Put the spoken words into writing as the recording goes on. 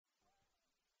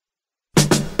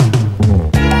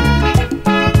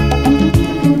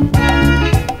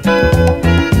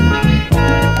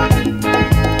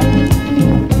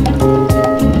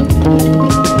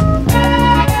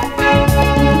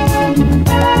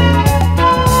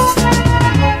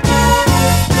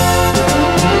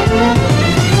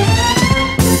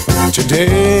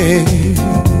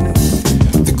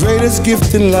greatest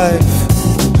gift in life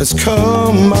has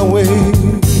come my way.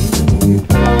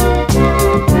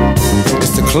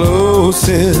 It's the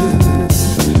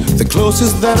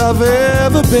closest that I've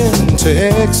ever been to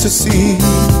ecstasy.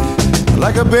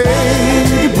 Like a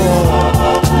baby boy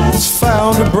has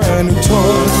found a brand new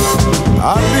toy.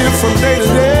 I live from day to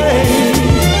day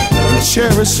and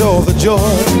cherish all the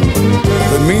joy,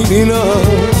 the meaning of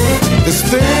this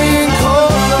thing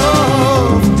called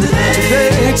love.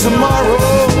 Today,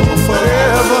 tomorrow,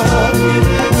 forever.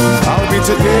 I'll be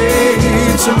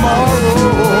today, tomorrow.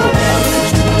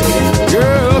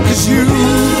 Girl, 'cause you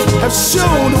have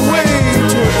shown the way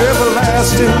to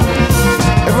everlasting,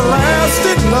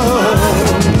 everlasting love.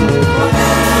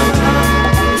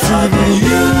 Loving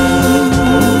you,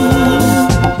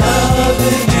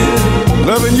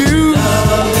 loving you,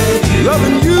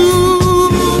 loving you.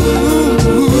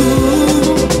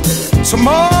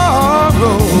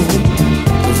 Tomorrow,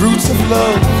 the roots of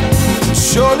love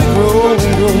surely grow.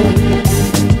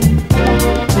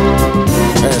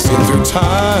 Passing through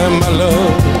time, my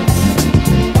love,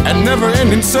 and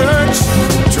never-ending search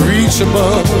to reach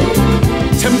above.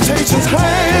 Temptation's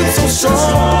hand so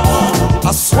strong,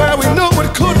 I swear we know it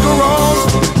could go wrong.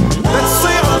 Let's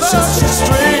say our love's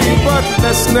straight, but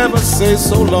let's never say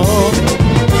so long.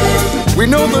 We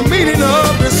know the meaning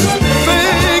of this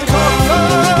thing called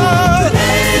love.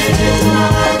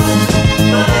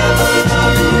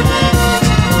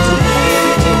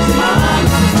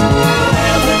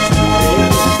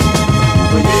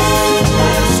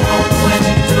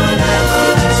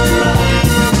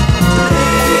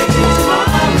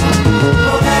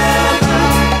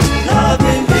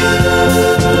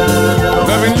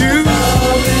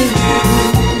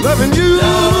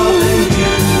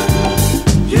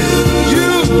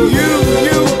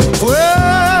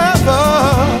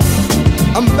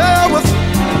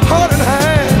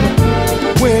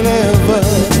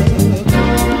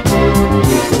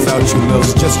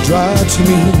 Love's just dry to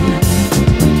me.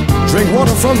 Drink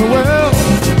water from the well,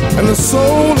 and the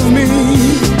soul of me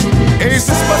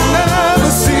aces but never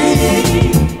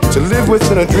seen. To live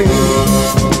within a dream,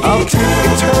 I'll keep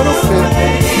eternal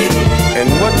faith in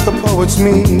what the poets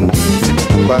mean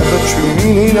by the true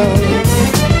meaning of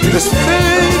this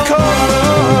thing called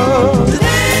love.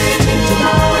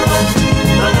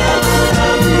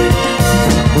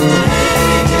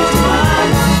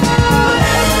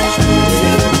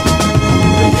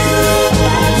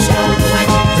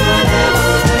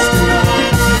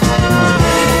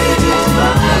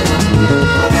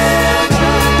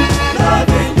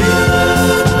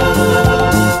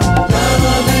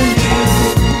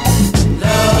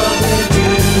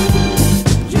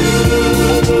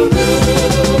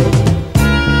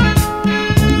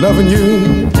 Loving you,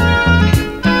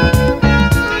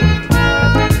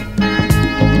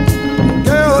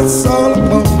 girl, that's all I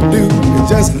want to do is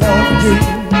just love you.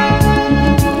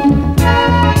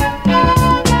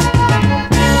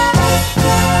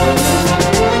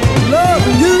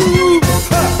 Loving you,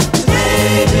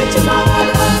 today,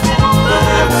 tomorrow,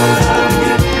 forever.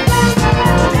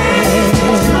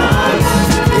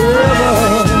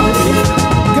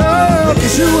 Girl,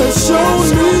 'cause you have shown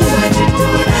me.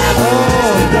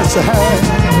 Yes, I have.